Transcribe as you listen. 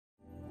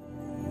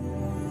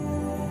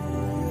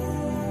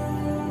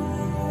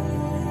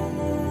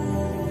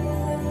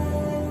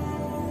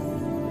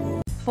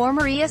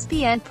Former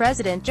ESPN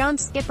President John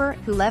Skipper,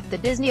 who left the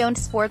Disney-owned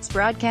sports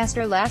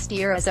broadcaster last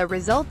year as a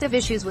result of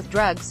issues with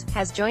drugs,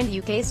 has joined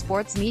UK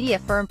sports media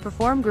firm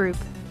Perform Group.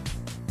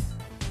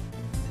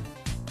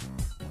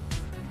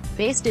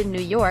 Based in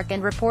New York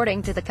and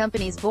reporting to the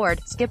company's board,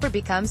 Skipper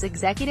becomes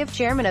executive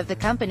chairman of the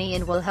company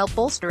and will help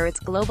bolster its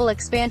global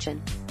expansion.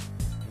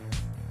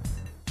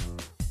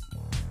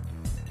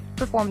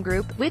 Perform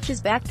Group, which is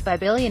backed by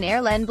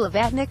billionaire Len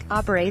Blavatnik,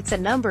 operates a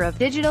number of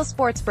digital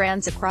sports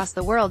brands across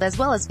the world as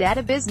well as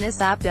data business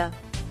Opta.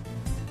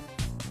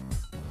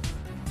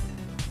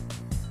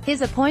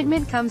 His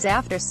appointment comes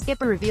after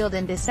Skipper revealed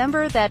in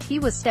December that he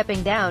was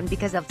stepping down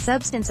because of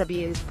substance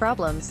abuse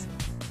problems.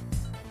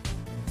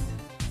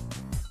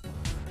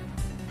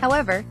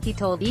 However, he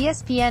told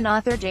ESPN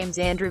author James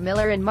Andrew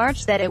Miller in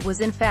March that it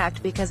was in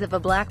fact because of a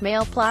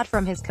blackmail plot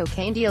from his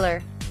cocaine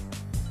dealer.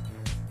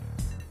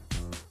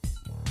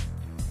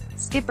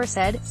 Skipper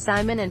said,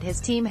 "Simon and his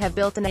team have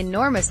built an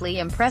enormously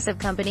impressive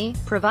company,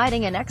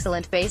 providing an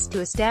excellent base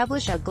to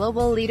establish a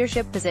global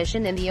leadership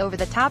position in the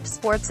over-the-top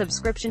sports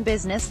subscription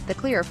business, the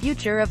clear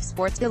future of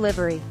sports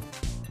delivery."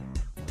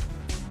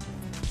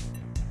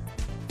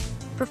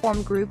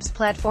 Perform Group's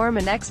platform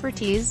and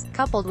expertise,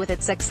 coupled with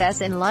its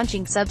success in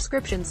launching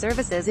subscription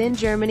services in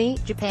Germany,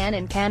 Japan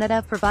and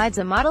Canada, provides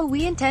a model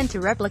we intend to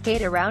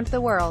replicate around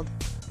the world.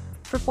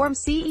 Perform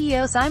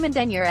CEO Simon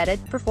Denyer added,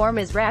 "Perform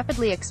is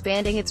rapidly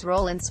expanding its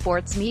role in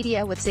sports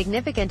media with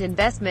significant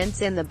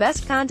investments in the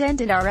best content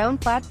in our own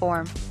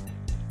platform.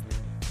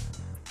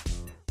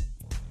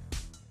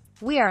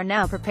 We are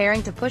now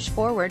preparing to push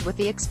forward with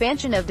the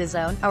expansion of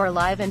DAZN, our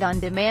live and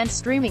on-demand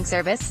streaming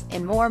service,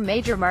 in more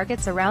major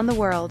markets around the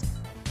world.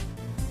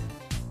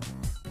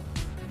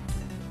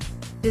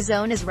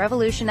 DAZN is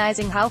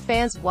revolutionizing how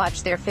fans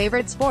watch their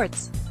favorite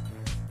sports.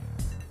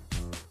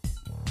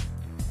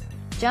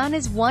 John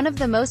is one of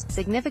the most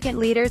significant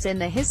leaders in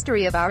the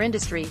history of our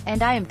industry,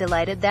 and I am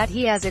delighted that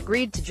he has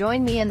agreed to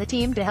join me and the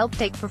team to help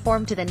take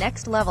Perform to the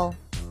next level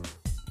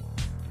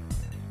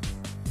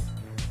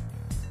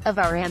of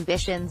our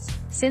ambitions.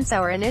 Since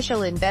our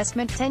initial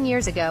investment 10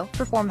 years ago,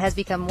 Perform has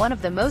become one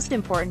of the most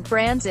important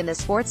brands in the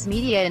sports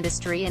media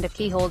industry and a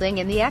key holding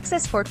in the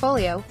Access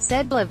portfolio,"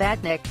 said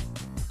Blavatnik.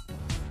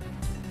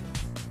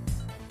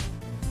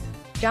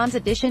 John's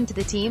addition to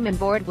the team and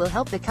board will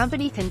help the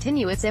company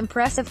continue its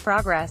impressive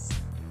progress.